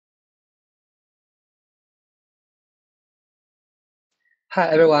Hi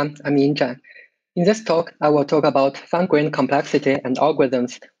everyone, I'm Yinzhan. In this talk, I will talk about fine-grained complexity and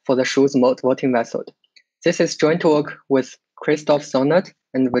algorithms for the Schulze voting method. This is joint work with Krzysztof Sornat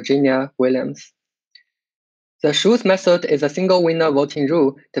and Virginia Williams. The Schulze method is a single winner voting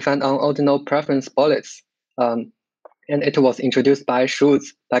rule defined on ordinal preference bullets, and it was introduced by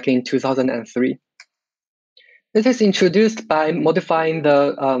Schulze back in 2003. It is introduced by modifying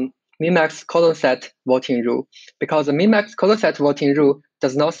the min-max column set voting rule, because the min-max column set voting rule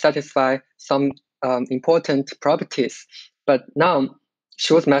does not satisfy some important properties. But now,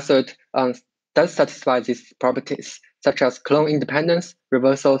 Schulze method does satisfy these properties, such as clone independence,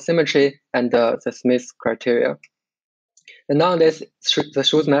 reversal symmetry, and the Smith criteria. And nowadays, the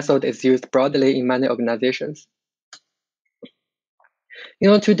Schulze method is used broadly in many organizations. In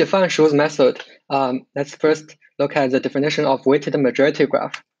order to define Schulze method, let's first look at the definition of weighted majority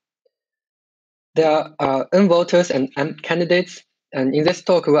graph. There are n voters and m candidates, and in this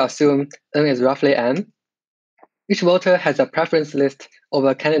talk, we'll assume n is roughly m. Each voter has a preference list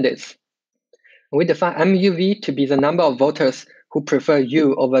over candidates. We define MUV to be the number of voters who prefer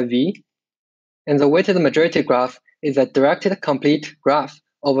U over V, and the weighted majority graph is a directed complete graph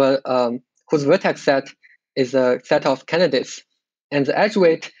over whose vertex set is a set of candidates, and the edge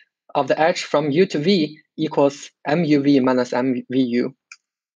weight of the edge from U to V equals MUV minus MVU.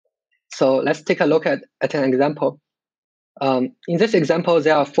 So let's take a look at an example. In this example,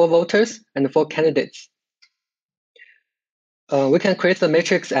 there are 4 voters and 4 candidates. We can create the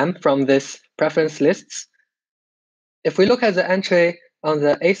matrix M from these preference lists. If we look at the entry on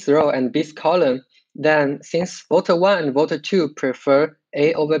the 8th row and B's column, then since voter 1 and voter 2 prefer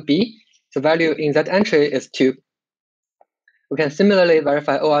A over B, the value in that entry is 2. We can similarly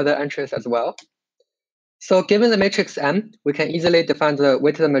verify all other entries as well. So given the matrix M, we can easily define the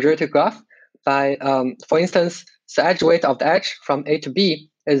weighted majority graph by, for instance, the edge weight of the edge from A to B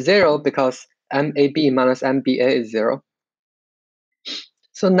is 0 because MAB minus MBA is 0.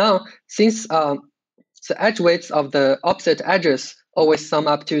 So now, since the edge weights of the opposite edges always sum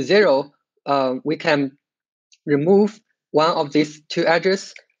up to 0, we can remove one of these 2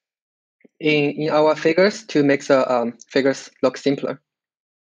 edges in our figures to make the figures look simpler.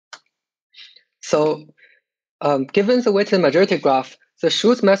 So given the weighted majority graph, the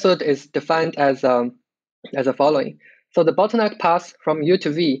Schulze method is defined as the following. So the bottleneck path from U to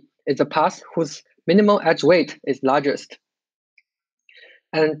V is a path whose minimal edge weight is largest.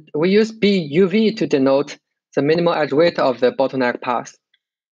 And we use BUV to denote the minimal edge weight of the bottleneck path.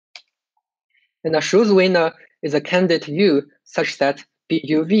 And the Schulze winner is a candidate U such that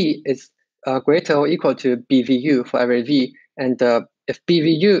BUV is greater or equal to BVU for every V. And if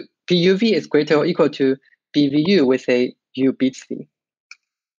BUV is greater or equal to BVU, we say U beats V.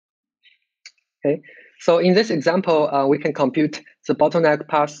 Okay, so in this example, we can compute the bottleneck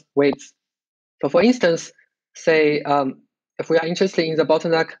path weights. So for instance, say if we are interested in the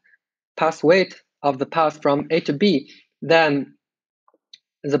bottleneck path weight of the path from A to B, then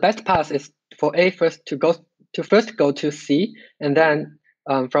the best path is for A first to go to C, and then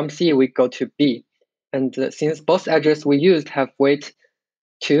from C we go to B. And since both edges we used have weight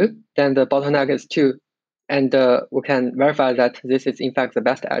 2, then the bottleneck is 2, and we can verify that this is in fact the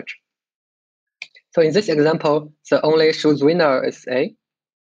best edge. So in this example, the only Schulze winner is A.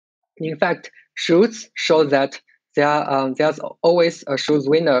 In fact, Schulze shows that there's always a Schulze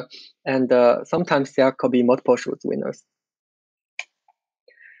winner, and sometimes there could be multiple Schulze winners.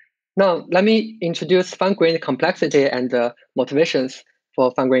 Now, let me introduce fine-grained complexity and motivations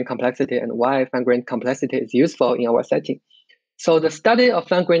for fine-grained complexity and why fine-grained complexity is useful in our setting. So the study of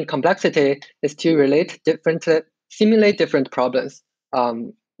fine-grained complexity is to simulate different problems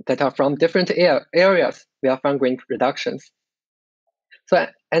that are from different areas via fine-grained reductions. So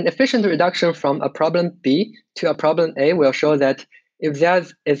an efficient reduction from a problem B to a problem A will show that if there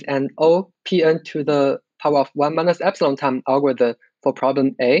is an OPn to the power of 1 minus epsilon time algorithm for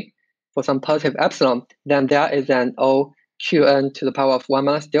problem A, for some positive epsilon, then there is an OQn to the power of 1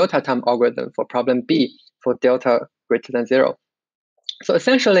 minus delta time algorithm for problem B for delta greater than 0. So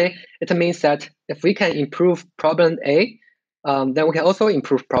essentially, it means that if we can improve problem A, then we can also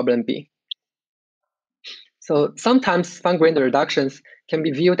improve problem B. So sometimes fine-grained reductions can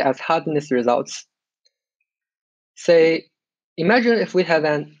be viewed as hardness results. Say, imagine if we have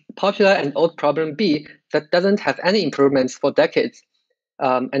an popular and old problem B that doesn't have any improvements for decades,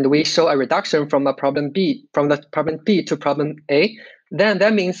 and we show a reduction from the problem B to problem A, then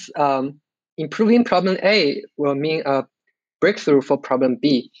that means improving problem A will mean a breakthrough for problem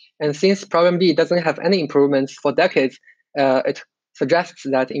B. And since problem B doesn't have any improvements for decades, it suggests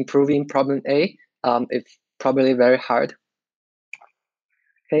that improving problem A is probably very hard.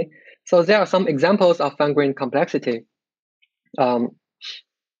 Okay, so there are some examples of fine-grained complexity.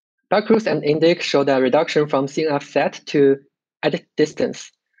 Backrus and Indic show the reduction from CNF set to edit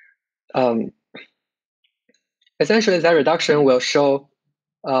distance. Essentially, that reduction will show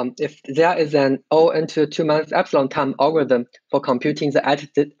if there is an O into 2 minus epsilon time algorithm for computing the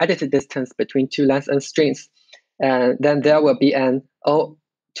edited distance between two lengths and strings, and then there will be an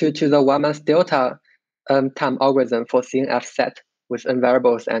O2 to the 1 minus delta time algorithm for CNF set with n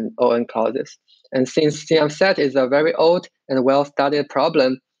variables and ON clauses. And since CNF set is a very old and well-studied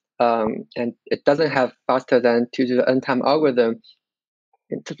problem, and it doesn't have faster than 2 to the n time algorithm,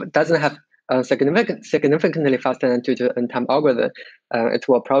 it doesn't have significantly faster than 2 to the n time algorithm, it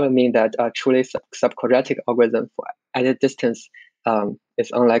will probably mean that a truly subquadratic algorithm for edit distance is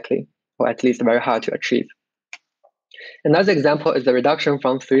unlikely, or at least very hard to achieve. Another example is the reduction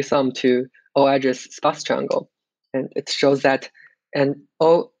from 3-sum to O edges sparse triangle. And it shows that an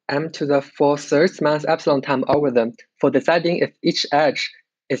OM to the 4/3 minus epsilon time algorithm for deciding if each edge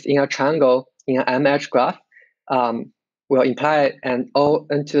is in a triangle in an M edge graph will imply an O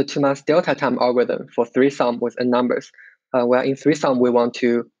into the 2 minus delta time algorithm for 3-sum with n numbers. Where in 3-sum, we want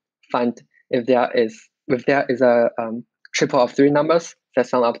to find if there is a triple of 3 numbers that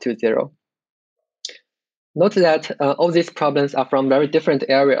sum up to 0. Note that all these problems are from very different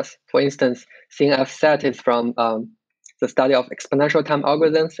areas. For instance, CNF set is from the study of exponential time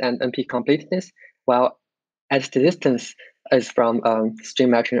algorithms and NP completeness, while edit distance is from string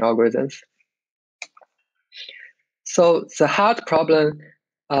matching algorithms. So the hard problem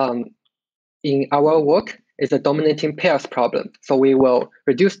in our work is the dominating pairs problem. So we will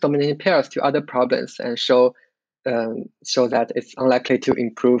reduce dominating pairs to other problems and show that it's unlikely to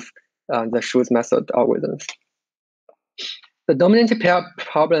improve the Schulze method algorithms. The dominating pair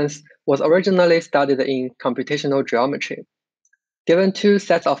problems was originally studied in computational geometry. Given two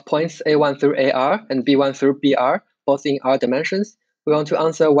sets of points A1 through AR and B1 through BR, both in R dimensions, we want to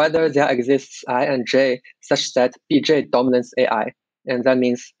answer whether there exists I and J such that Bj dominates AI. And that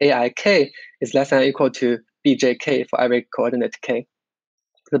means AIK is less than or equal to Bjk for every coordinate k.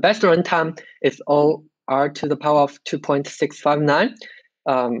 The best runtime is OR to the power of 2.659.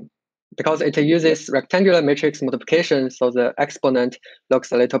 Because it uses rectangular matrix multiplication, so the exponent looks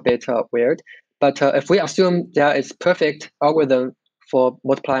a little bit weird. But if we assume there is perfect algorithm for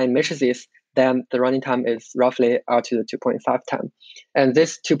multiplying matrices, then the running time is roughly R to the 2.5 time. And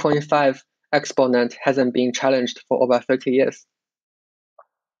this 2.5 exponent hasn't been challenged for over 30 years.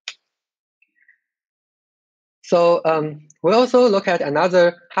 So we also look at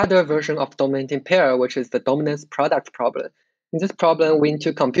another harder version of dominating pair, which is the dominance product problem. In this problem, we need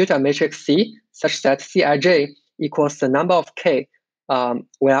to compute a matrix C such that Cij equals the number of k,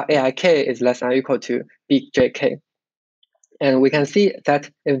 where Aik is less than or equal to Bjk. And we can see that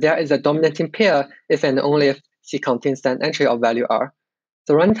if there is a dominating pair, if and only if C contains an entry of value R,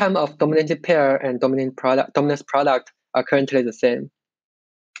 the runtime of dominating pair and dominance product are currently the same.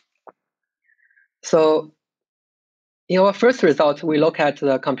 So in our first result, we look at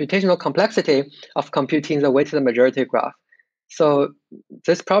the computational complexity of computing the weighted majority graph. So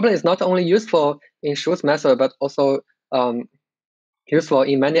this problem is not only useful in Schulze method, but also useful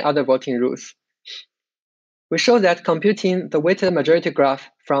in many other voting rules. We show that computing the weighted majority graph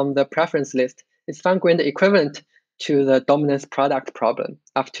from the preference list is fine-grained equivalent to the dominance product problem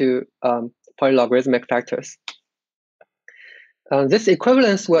up to polylogarithmic factors. This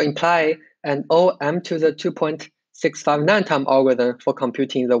equivalence will imply an OM to the 2.659 time algorithm for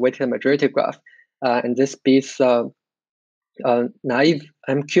computing the weighted majority graph. And this beats naive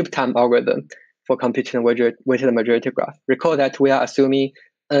M cube time algorithm for computing the weighted majority graph. Recall that we are assuming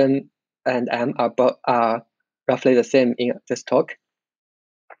N and M are roughly the same in this talk.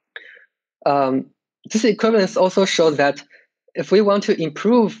 This equivalence also shows that if we want to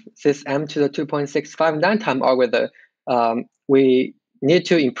improve this M to the 2.659 time algorithm, we need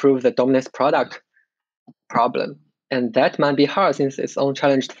to improve the dominance product problem. And that might be hard since it's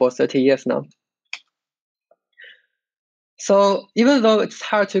unchallenged for 30 years now. So even though it's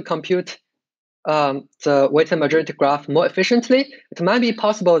hard to compute the weighted majority graph more efficiently, it might be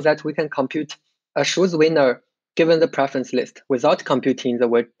possible that we can compute a Schulze winner given the preference list without computing the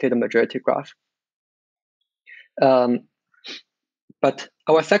weighted majority graph. But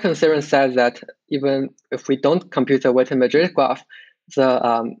our second theorem says that even if we don't compute the weighted majority graph,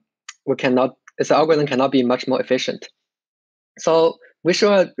 the algorithm cannot be much more efficient. So we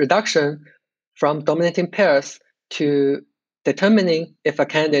show a reduction from dominating pairs to determining if a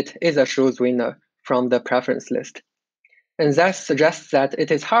candidate is a Schulze winner from the preference list. And that suggests that it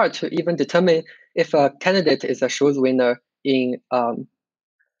is hard to even determine if a candidate is a Schulze winner in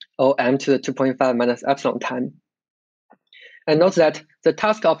OM to the 2.5 minus epsilon time. And note that the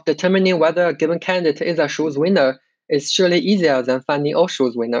task of determining whether a given candidate is a Schulze winner is surely easier than finding all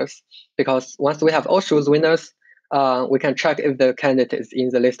Schulze winners, because once we have all Schulze winners, we can check if the candidate is in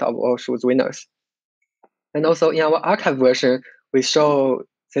the list of all Schulze winners. And also in our archive version, we show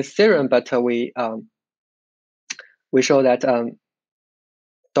this theorem, but we show that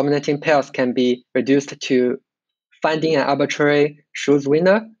dominating pairs can be reduced to finding an arbitrary Schulze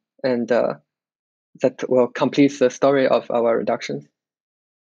winner, and that will complete the story of our reductions.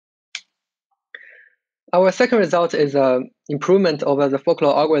 Our second result is an improvement over the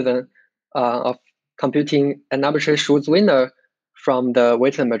folklore algorithm of computing an arbitrary Schulze winner from the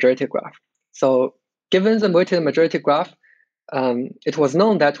weighted majority graph. So given the weighted majority graph, it was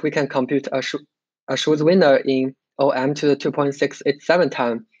known that we can compute a Schulze winner in OM to the 2.687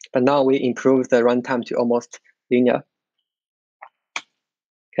 time, but now we improve the runtime to almost linear.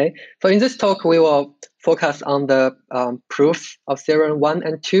 Okay, so in this talk, we will focus on the proofs of theorem 1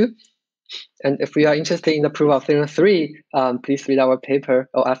 and 2. And if you are interested in the proof of theorem 3, please read our paper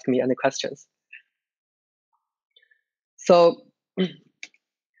or ask me any questions. So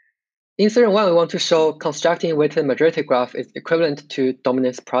in theorem 1, we want to show constructing weighted majority graph is equivalent to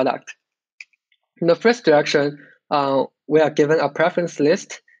dominance product. In the first direction, we are given a preference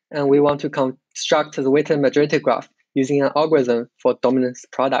list, and we want to construct the weighted majority graph using an algorithm for dominance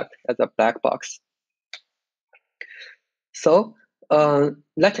product as a black box. So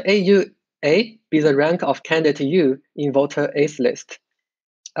let AUA be the rank of candidate U in voter A's list.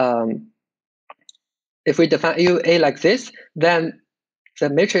 If we define AUA like this, then the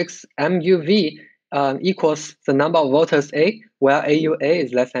matrix MUV equals the number of voters A, where AUA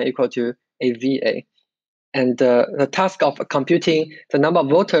is less than or equal to AVA. And the task of computing the number of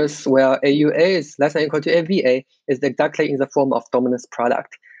voters where AUA is less than or equal to AVA is exactly in the form of dominance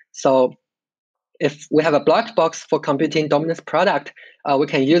product. So if we have a black box for computing dominance product, we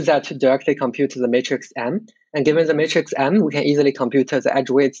can use that to directly compute the matrix M. And given the matrix M, we can easily compute the edge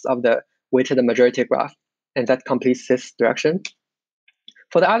weights of the weighted majority graph. And that completes this direction.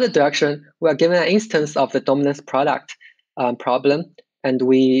 For the other direction, we are given an instance of the dominance product problem, and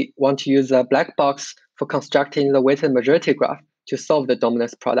we want to use a black box for constructing the weighted majority graph to solve the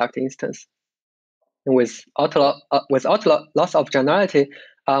dominance product instance. And without loss of generality,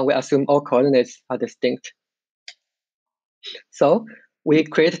 we assume all coordinates are distinct. So we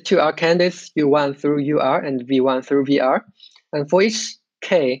create two R candidates, U1 through UR and V1 through VR. And for each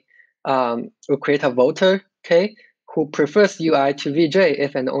K, we'll create a voter K who prefers UI to VJ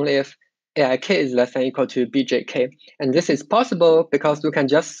if and only if AIK is less than or equal to BJK. And this is possible because we can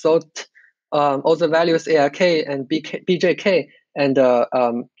just sort all the values AIK and BJK and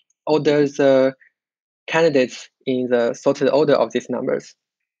order the candidates in the sorted order of these numbers.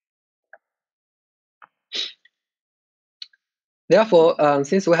 Therefore,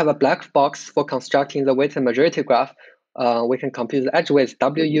 since we have a black box for constructing the weighted majority graph, we can compute the edge weights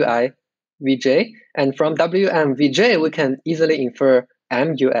WUI VJ, and from WM VJ, we can easily infer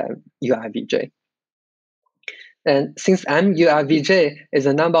MUM UI VJ. And since MUI VJ is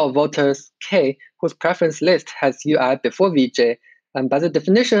the number of voters K whose preference list has UI before VJ, and by the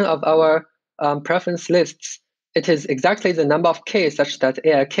definition of our preference lists, it is exactly the number of K such that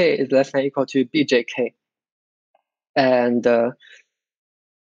AIK is less than or equal to BJK. And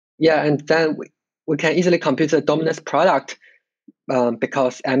and then we can easily compute the dominance product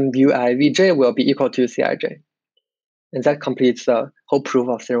because MUI VJ will be equal to CIJ. And that completes the whole proof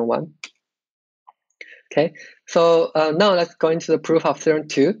of theorem 1. Okay, so now let's go into the proof of theorem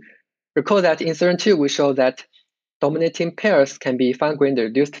 2. Recall that in theorem 2, we show that dominating pairs can be fine-grained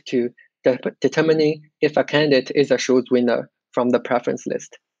reduced to determining if a candidate is a Schulze winner from the preference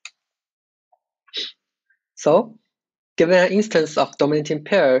list. So given an instance of dominating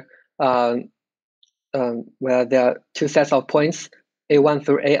pair where there are two sets of points, A1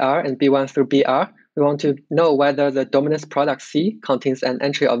 through AR and B1 through BR, we want to know whether the dominance product C contains an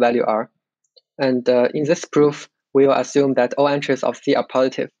entry of value R. And in this proof, we will assume that all entries of C are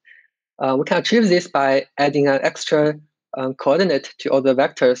positive. We can achieve this by adding an extra coordinate to all the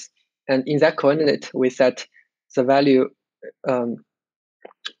vectors. And in that coordinate, we set the value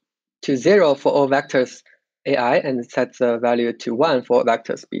to 0 for all vectors AI and set the value to 1 for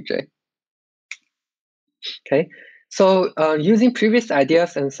vectors BJ. Okay, so using previous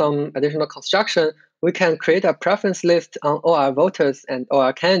ideas and some additional construction, we can create a preference list on all our voters and all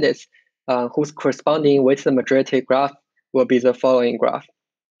our candidates whose corresponding weighted majority graph will be the following graph.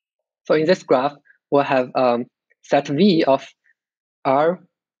 So in this graph, we'll have set V of R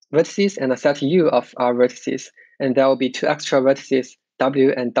vertices and a set U of R vertices, and there will be two extra vertices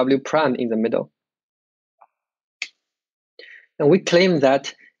W and W prime in the middle. And we claim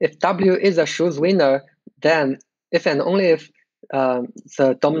that if W is a Schulze winner, then if and only if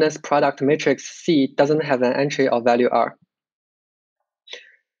the dominance product matrix C doesn't have an entry of value R.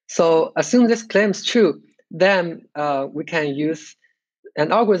 So assume this claim is true, then we can use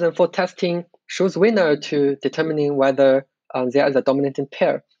an algorithm for testing Schulze winner to determining whether there is a dominating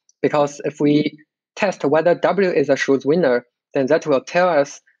pair. Because if we test whether W is a Schulze winner, then that will tell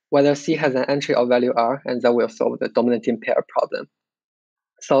us whether C has an entry of value R, and that will solve the dominating pair problem.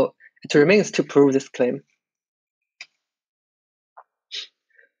 So it remains to prove this claim.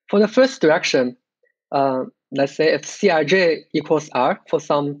 For the first direction, let's say if Cij equals R for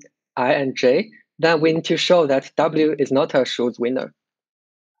some I and j, then we need to show that W is not a Schulze winner.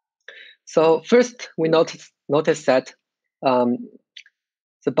 So first, we notice that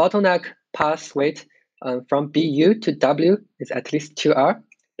the bottleneck path weight from BU to W is at least 2R,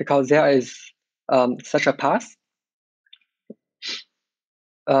 because there is such a path.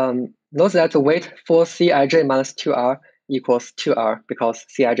 Note that the weight for Cij minus 2R equals 2R, because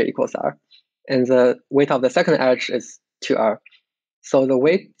Cij equals R. And the weight of the second edge is 2R. So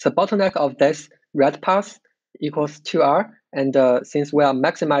the bottleneck of this red path equals 2R. And since we are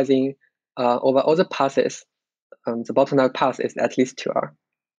maximizing over all the passes, the bottleneck path is at least 2R.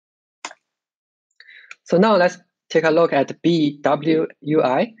 So now let's take a look at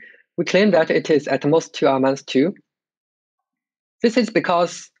BWUI. We claim that it is at most 2R minus 2. This is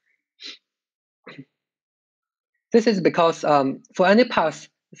because for any path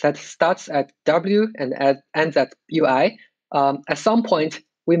that starts at W and ends at UI, at some point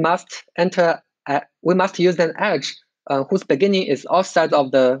we must use an edge whose beginning is outside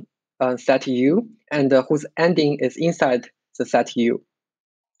of the set U and whose ending is inside the set U.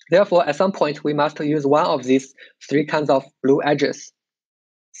 Therefore, at some point we must use one of these three kinds of blue edges.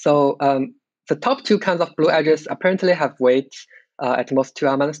 So the top two kinds of blue edges apparently have weights at most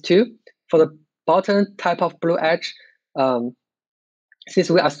 2R minus 2. For the bottom type of blue edge, since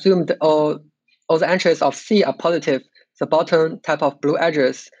we assumed all the entries of C are positive, the bottom type of blue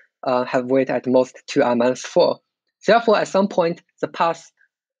edges have weight at most 2R minus 4. Therefore, at some point, the path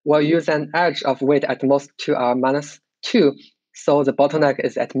will use an edge of weight at most 2R minus 2. So the bottleneck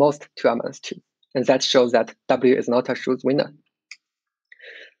is at most 2R minus 2. And that shows that W is not a Schulze winner.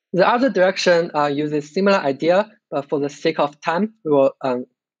 The other direction uses similar idea, but for the sake of time, we will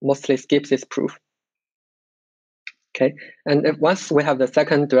mostly skip this proof. Okay, and once we have the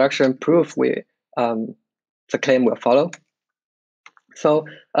second direction proof, the claim will follow. So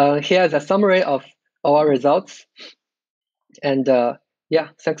here's a summary of our results. And yeah,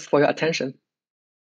 thanks for your attention.